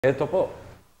Ito po.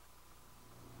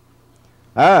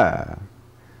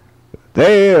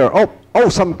 There. Oh,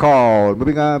 awesome call.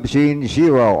 Moving up,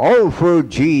 SHINSHIRO.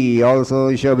 R03 also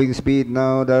showing speed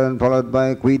now, then followed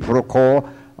by Quid Pro Quo.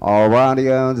 Around the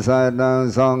outside now,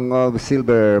 Song of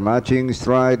Silver. Matching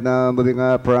stride now, moving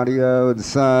up around the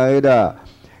outside.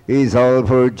 Is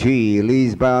R03.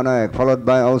 Lee's Browneck, followed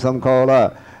by Awesome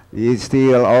Call. It's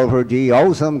still R03.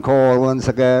 Awesome Call once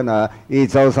again.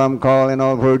 It's Awesome Call and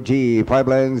R03. 5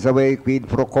 lengths away, Quid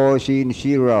Pro Quo,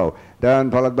 SHINSHIRO. Then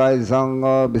followed by Song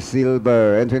of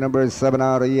Silver. Entry number 7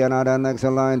 out of another next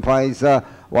line price.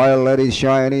 While Let It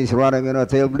Shine is running in a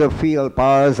tail of the field.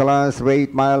 Pars the last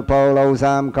 8 mile pole.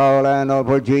 Awesome Call and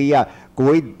R03.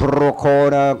 Quid Pro Quo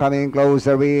now coming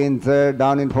closer in third.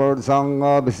 Down in fourth, Song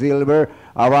of Silver.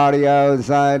 Around the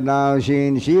outside now,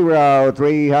 SHINSHIRO,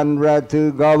 300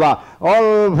 to go.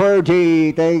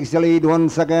 R03 takes the lead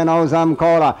once again. Awesome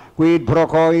Call. Quid Pro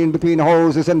Quo in between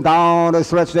horses and down the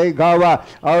stretch they go.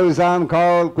 Awesome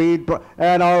Call, Quid Pro,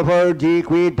 and R03,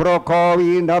 Quid Pro Quo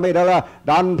in the middle.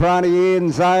 Down from the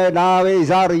inside now is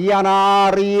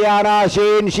Ariana,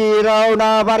 SHINSHIRO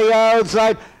now by the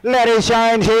outside. Let It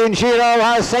Shine, SHINSHIRO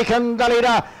has taken the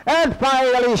leader. And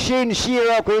finally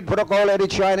SHINSHIRO, Quid Pro Quo, Let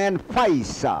It Shine, and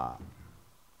Faisa.